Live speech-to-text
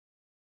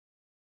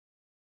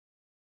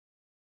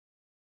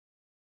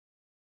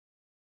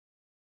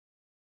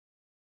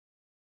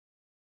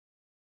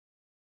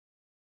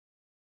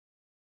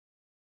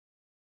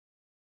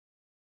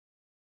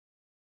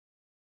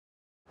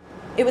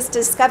It was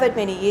discovered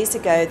many years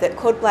ago that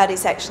cord blood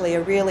is actually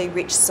a really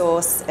rich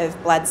source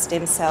of blood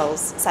stem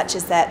cells, such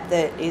as that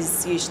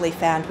is usually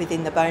found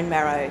within the bone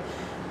marrow.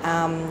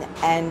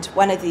 And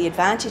one of the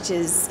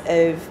advantages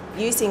of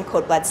using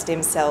cord blood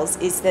stem cells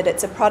is that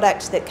it's a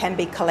product that can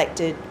be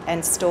collected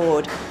and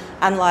stored,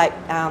 unlike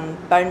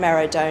bone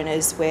marrow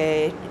donors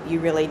where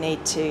you really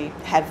need to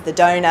have the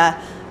donor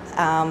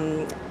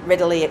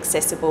readily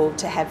accessible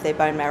to have their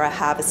bone marrow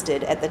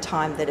harvested at the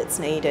time that it's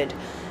needed.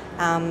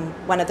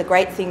 One of the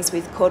great things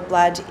with cord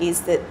blood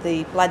is that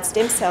the blood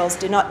stem cells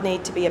do not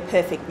need to be a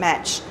perfect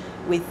match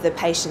with the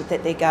patient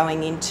that they're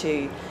going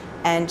into.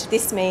 And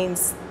this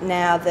means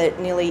now that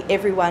nearly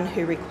everyone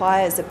who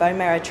requires a bone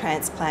marrow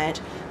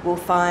transplant will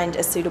find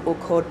a suitable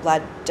cord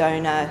blood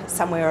donor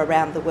somewhere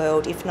around the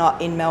world, if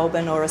not in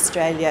Melbourne or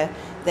Australia,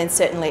 then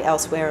certainly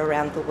elsewhere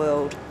around the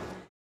world.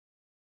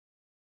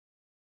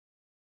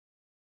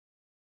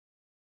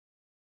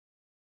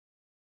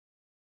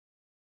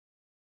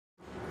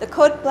 The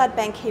Cord Blood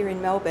Bank here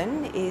in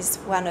Melbourne is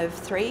one of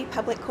 3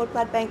 public cord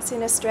blood banks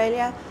in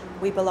Australia.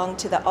 We belong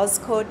to the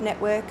AusCord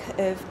network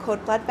of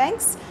cord blood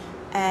banks,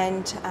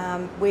 and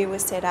we were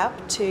set up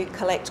to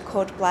collect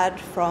cord blood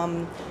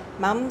from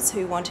mums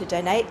who want to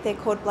donate their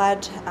cord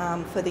blood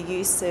for the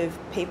use of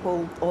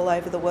people all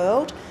over the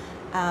world.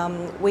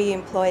 We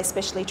employ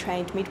specially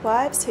trained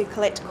midwives who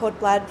collect cord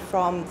blood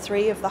from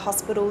 3 of the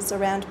hospitals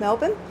around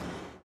Melbourne.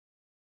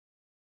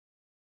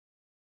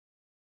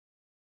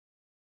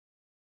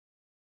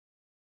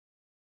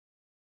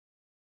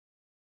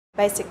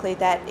 Basically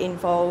that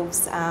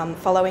involves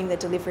following the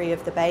delivery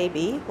of the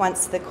baby.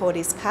 Once the cord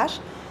is cut,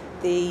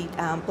 the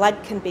blood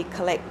can be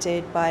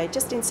collected by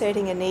just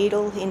inserting a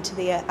needle into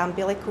the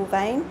umbilical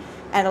vein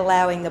and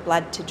allowing the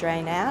blood to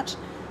drain out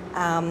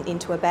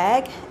into a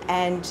bag.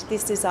 And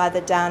this is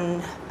either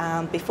done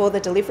before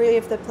the delivery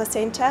of the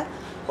placenta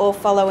or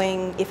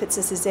following, if it's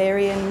a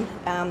caesarean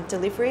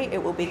delivery,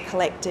 it will be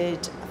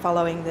collected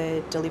following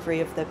the delivery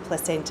of the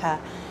placenta.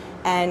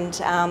 And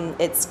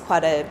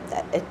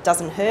it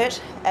doesn't hurt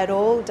at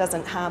all,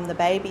 doesn't harm the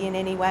baby in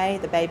any way.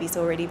 The baby's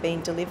already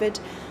been delivered.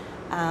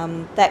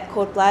 That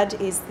cord blood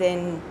is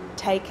then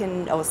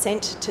taken or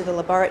sent to the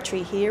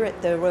laboratory here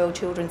at the Royal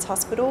Children's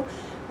Hospital,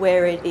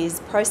 where it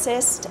is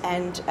processed,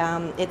 and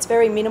it's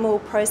very minimal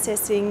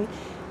processing.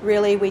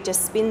 Really, we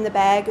just spin the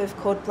bag of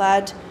cord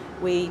blood,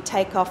 we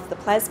take off the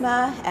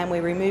plasma and we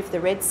remove the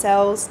red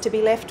cells to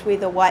be left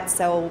with a white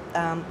cell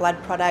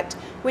blood product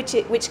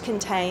which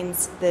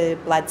contains the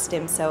blood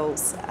stem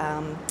cells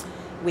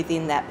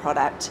within that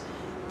product.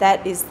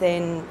 That is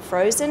then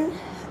frozen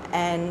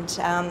and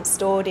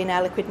stored in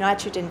our liquid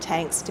nitrogen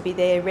tanks to be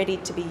there ready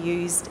to be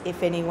used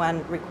if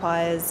anyone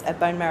requires a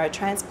bone marrow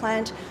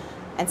transplant.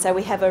 And so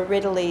we have a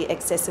readily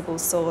accessible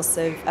source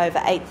of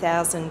over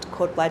 8,000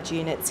 cord blood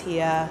units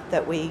here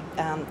that we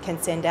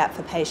can send out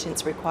for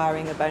patients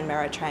requiring a bone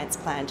marrow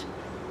transplant.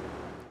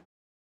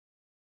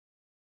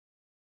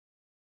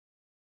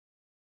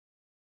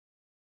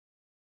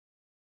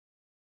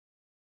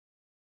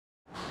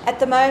 At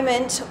the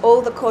moment,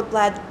 all the cord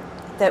blood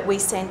that we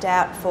send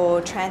out for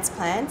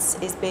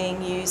transplants is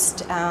being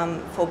used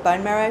for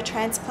bone marrow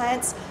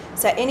transplants.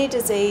 So any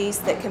disease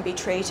that can be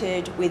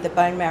treated with a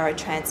bone marrow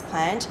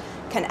transplant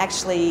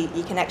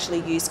you can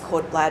actually use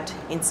cord blood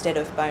instead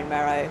of bone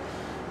marrow.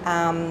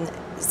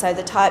 So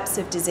the types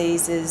of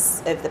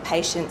diseases of the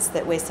patients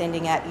that we're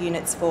sending out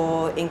units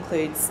for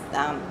includes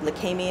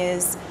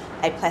leukemias,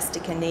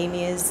 aplastic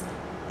anemias,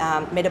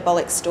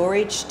 metabolic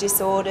storage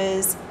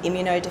disorders,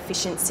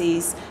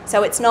 immunodeficiencies.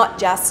 So it's not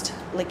just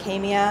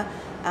leukemia.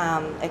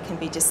 It can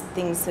be just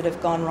things that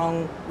have gone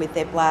wrong with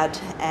their blood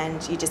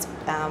and you just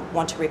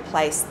want to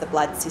replace the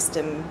blood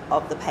system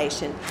of the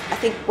patient. I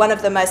think one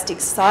of the most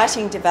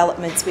exciting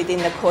developments within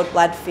the cord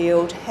blood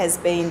field has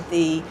been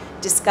the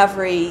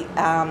discovery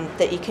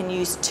that you can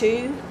use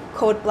 2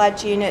 cord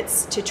blood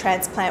units to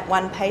transplant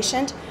 1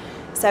 patient.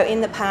 So in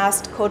the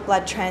past, cord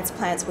blood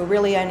transplants were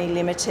really only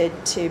limited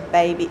to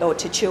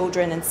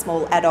children and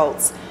small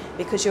adults,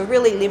 because you're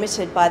really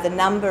limited by the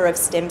number of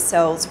stem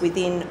cells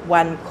within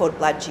 1 cord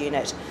blood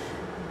unit.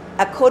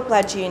 A cord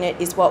blood unit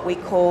is what we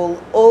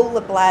call all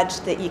the blood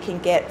that you can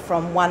get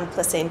from 1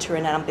 placenta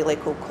and an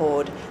umbilical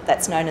cord.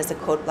 That's known as a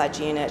cord blood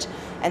unit.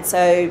 And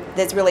so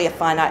there's really a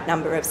finite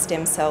number of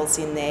stem cells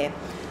in there.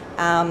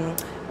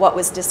 What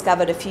was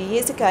discovered a few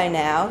years ago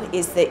now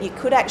is that you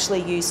could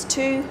actually use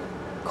 2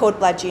 cord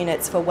blood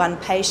units for 1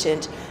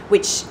 patient,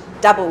 which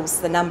doubles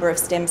the number of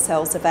stem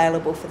cells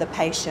available for the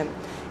patient.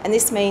 And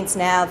this means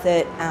now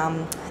that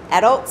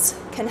adults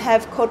can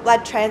have cord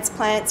blood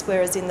transplants,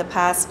 whereas in the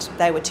past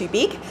they were too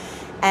big.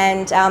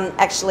 And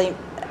actually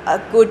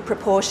a good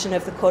proportion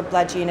of the cord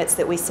blood units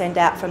that we send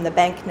out from the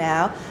bank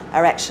now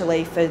are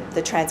actually for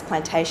the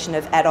transplantation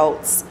of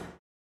adults.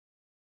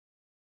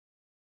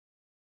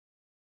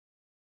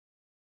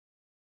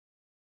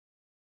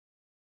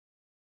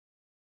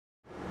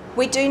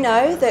 We do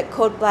know that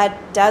cord blood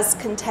does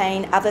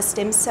contain other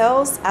stem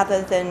cells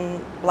other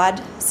than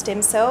blood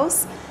stem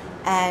cells.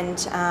 and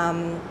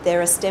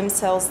there are stem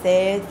cells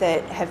there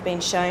that have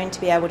been shown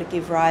to be able to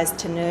give rise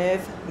to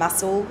nerve,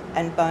 muscle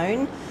and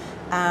bone.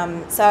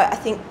 So I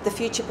think the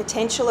future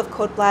potential of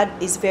cord blood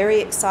is very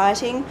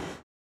exciting.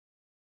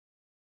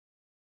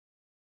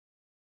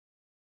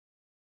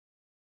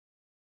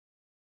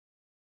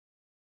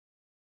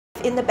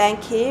 In the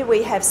bank here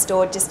we have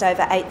stored just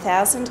over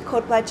 8,000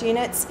 cord blood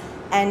units,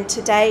 and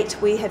to date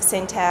we have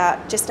sent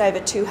out just over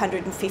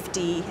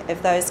 250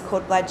 of those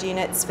cord blood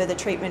units for the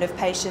treatment of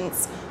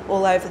patients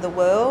all over the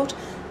world.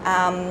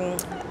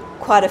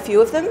 Quite a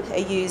few of them are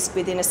used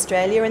within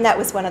Australia, and that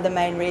was one of the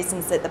main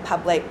reasons that the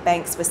public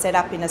banks were set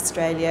up in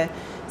Australia,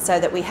 so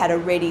that we had a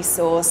ready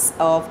source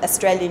of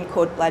Australian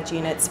cord blood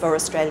units for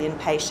Australian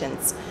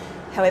patients.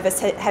 However,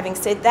 having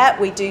said that,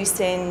 we do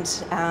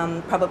send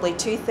probably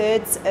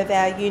 2/3 of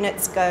our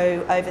units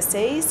go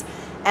overseas,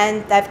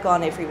 and they've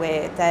gone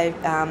everywhere.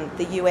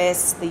 The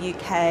US, the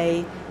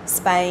UK,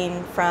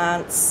 Spain,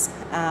 France,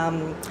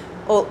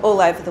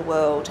 all over the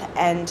world.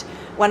 And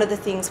one of the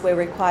things we're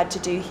required to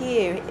do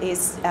here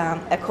is,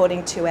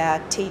 according to our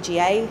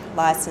TGA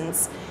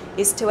licence,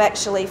 is to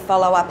actually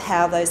follow up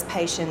how those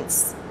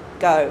patients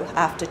go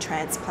after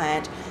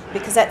transplant,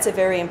 because that's a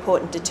very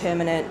important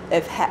determinant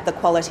of the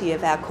quality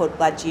of our cord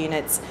blood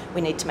units. We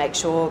need to make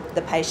sure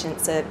the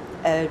patients are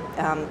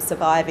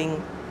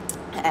surviving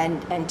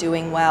and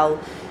doing well.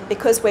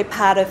 Because we're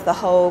part of the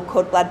whole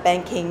cord blood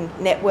banking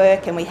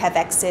network and we have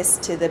access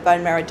to the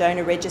bone marrow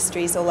donor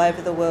registries all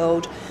over the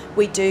world,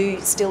 we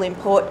do still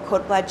import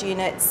cord blood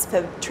units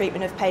for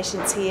treatment of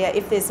patients here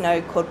if there's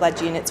no cord blood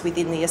units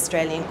within the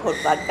Australian cord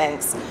blood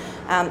banks.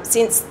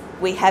 Since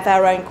we have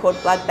our own cord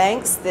blood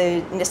banks,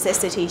 the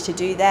necessity to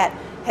do that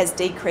has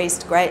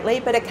decreased greatly,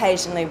 but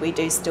occasionally we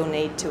do still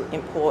need to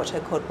import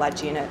a cord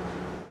blood unit.